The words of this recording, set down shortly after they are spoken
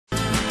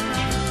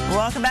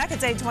Welcome back.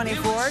 It's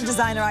 8:24.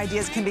 Designer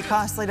ideas can be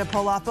costly to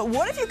pull off, but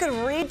what if you could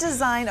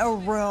redesign a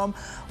room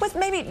with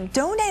maybe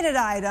donated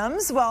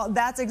items? Well,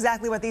 that's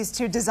exactly what these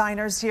two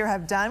designers here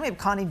have done. We have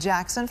Connie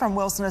Jackson from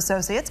Wilson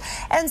Associates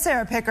and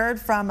Sarah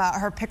Pickard from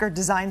her Pickard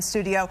Design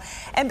Studio.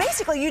 And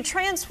basically, you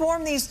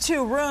transform these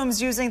two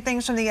rooms using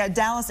things from the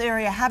Dallas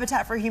area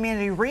Habitat for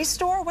Humanity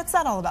Restore. What's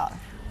that all about?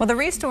 Well, the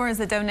Restore is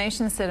the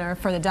donation center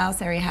for the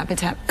Dallas area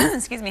Habitat,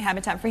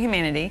 Habitat for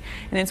Humanity,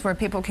 and it's where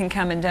people can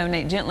come and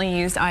donate gently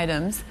used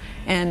items.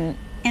 And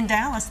in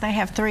Dallas, they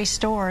have 3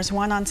 stores,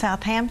 one on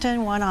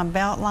Southampton, one on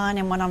Beltline,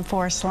 and one on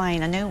Forest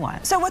Lane, a new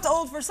one. So what's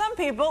old for some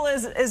people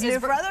is new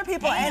for other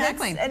people.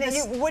 Exactly. And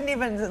you wouldn't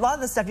even, a lot of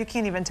the stuff, you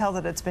can't even tell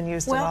that it's been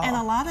used at all. Well, and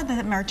a lot of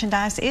the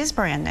merchandise is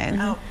brand new.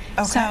 Oh,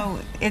 okay. So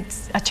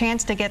it's a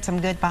chance to get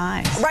some good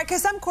buys. Right,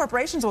 because some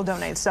corporations will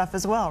donate stuff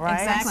as well,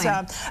 right? Exactly.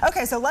 So,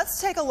 okay, so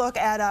let's take a look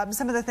at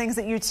some of the things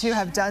that you two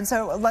have done.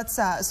 So let's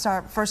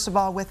start, first of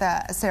all, with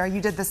Sarah. You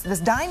did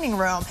this dining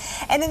room.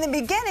 And in the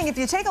beginning, if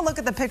you take a look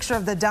at the picture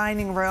of the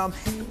dining room,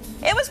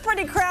 it was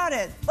pretty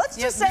crowded. Let's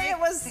just say it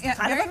was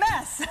kind of a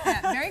mess.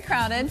 Very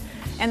crowded.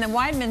 And the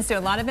Weidmans do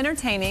a lot of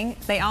entertaining.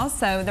 They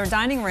also, their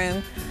dining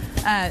room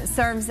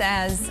serves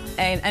as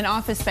an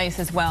office space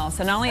as well.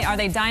 So not only are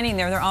they dining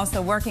there, they're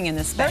also working in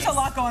this space. There's a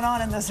lot going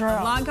on in this room.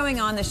 A lot going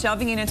on. The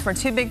shelving units were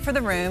too big for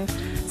the room.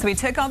 So we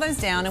took all those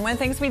down. And one of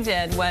the things we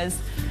did was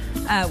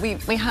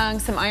we hung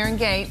some iron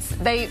gates.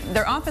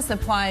 Their office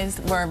supplies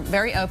were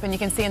very open. You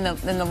can see in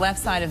the left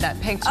side of that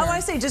picture. Oh, I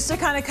see. Just to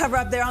kind of cover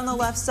up there on the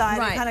left side.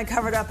 Right. It kind of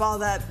covered up all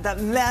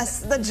that mess,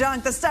 the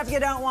junk, the stuff you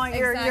don't want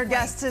your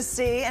guests to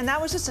see. And that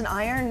was just an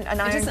iron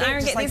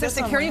gate. These are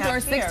security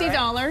doors,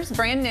 $60,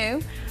 brand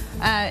new.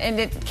 And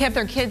it kept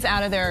their kids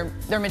out of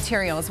their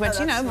materials, which,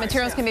 you know,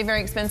 materials can be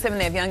very expensive, and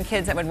they have young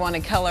kids that would want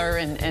to color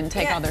and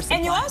take all their supplies.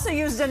 And you also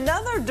used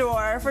another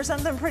door for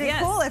something pretty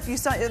cool. If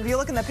you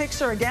look in the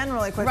picture again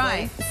really quickly.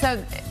 Right.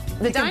 So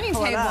the dining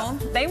table,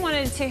 they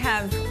wanted to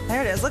have...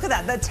 There it is. Look at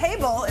that. The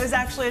table is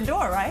actually a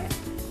door, right?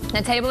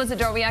 The table is a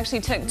door. We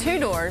actually took 2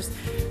 doors.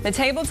 The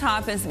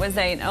tabletop was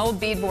an old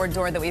beadboard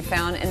door that we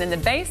found, and then the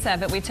base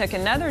of it, we took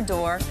another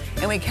door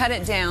and we cut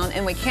it down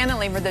and we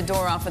cantilevered the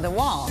door off of the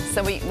wall.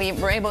 So we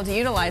were able to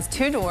utilize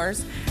 2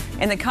 doors,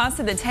 and the cost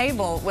of the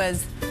table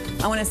was,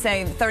 I want to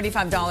say,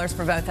 $35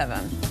 for both of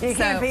them. You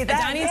can't beat that.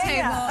 A dining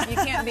table, you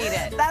can't beat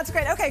it. That's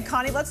great. Okay,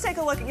 Connie, let's take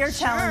a look at your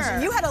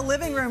challenge. You had a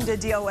living room to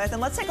deal with, and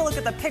let's take a look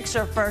at the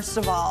picture first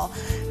of all.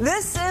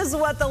 This is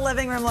what the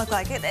living room looked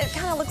like. It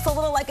kind of looks a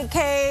little like a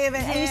cave,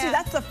 and you see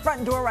that's the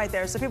front door right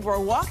there. So people were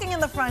walking in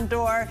the front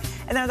door,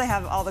 and there they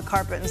have all the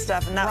carpet and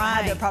stuff, and that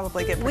had to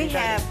probably get pretty dirty.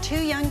 We have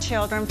 2 young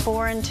children,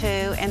 4 and 2,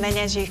 and then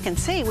as you can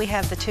see, we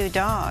have the 2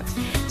 dogs.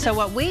 So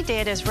what we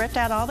did is ripped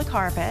out all the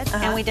carpet,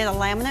 and we did a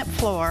laminate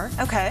floor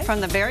from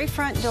the very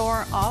front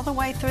door all the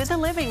way through the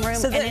living room.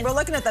 So we're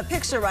looking at the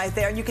picture right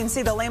there, and you can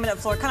see the laminate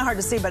floor, kind of hard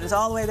to see, but it's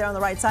all the way there on the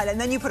right side, and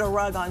then you put a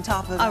rug on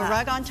top of that. A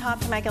rug on top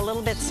to make it a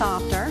little bit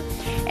softer.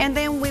 And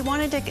then we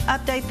wanted to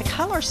update the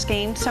color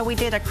scheme, so we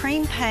did a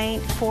cream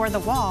paint for the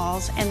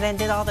walls and then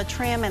did all the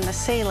trim and the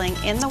ceiling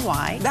in the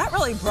white. That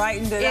really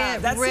brightened it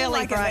up. That really seemed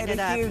like brightened it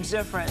made a huge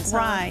difference.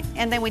 Right.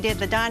 And then we did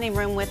the dining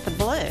room with the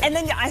blue. And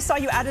then I saw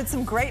you added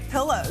some great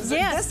pillows.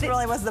 Yes. This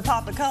really was the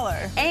pop of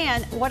color.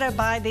 And what I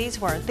buy these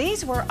were?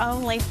 These were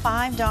only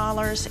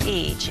 $5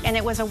 each. And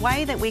it was a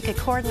way that we could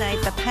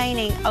coordinate the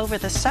painting over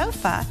the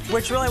sofa.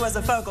 Which really was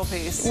a focal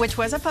piece. Which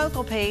was a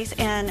focal piece.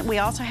 And we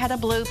also had a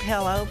blue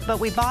pillow, but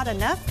we bought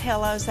enough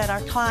pillows that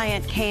our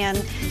client can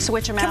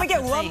switch them out. Can we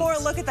get one more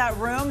look at that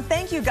room?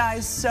 Thank you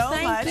guys so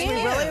much. We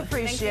really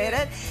appreciate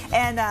it.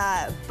 And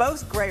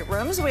both great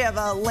rooms. We have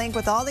a link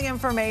with all the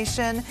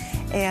information,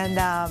 and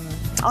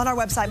on our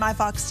website,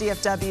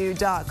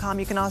 myfoxdfw.com.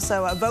 You can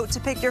also vote to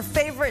pick your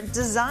favorite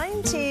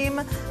design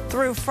team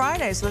through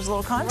Friday. So there's a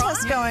little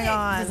contest going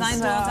on.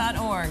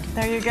 DesignDuel.org.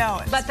 There you go.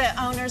 But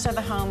the owners of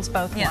the homes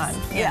both won.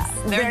 Yeah,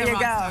 there you go.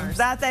 Stars.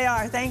 That they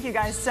are. Thank you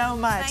guys so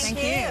much.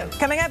 Thank you.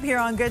 Coming up here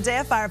on Good Day,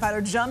 a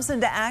firefighter jumps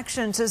into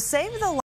action to save the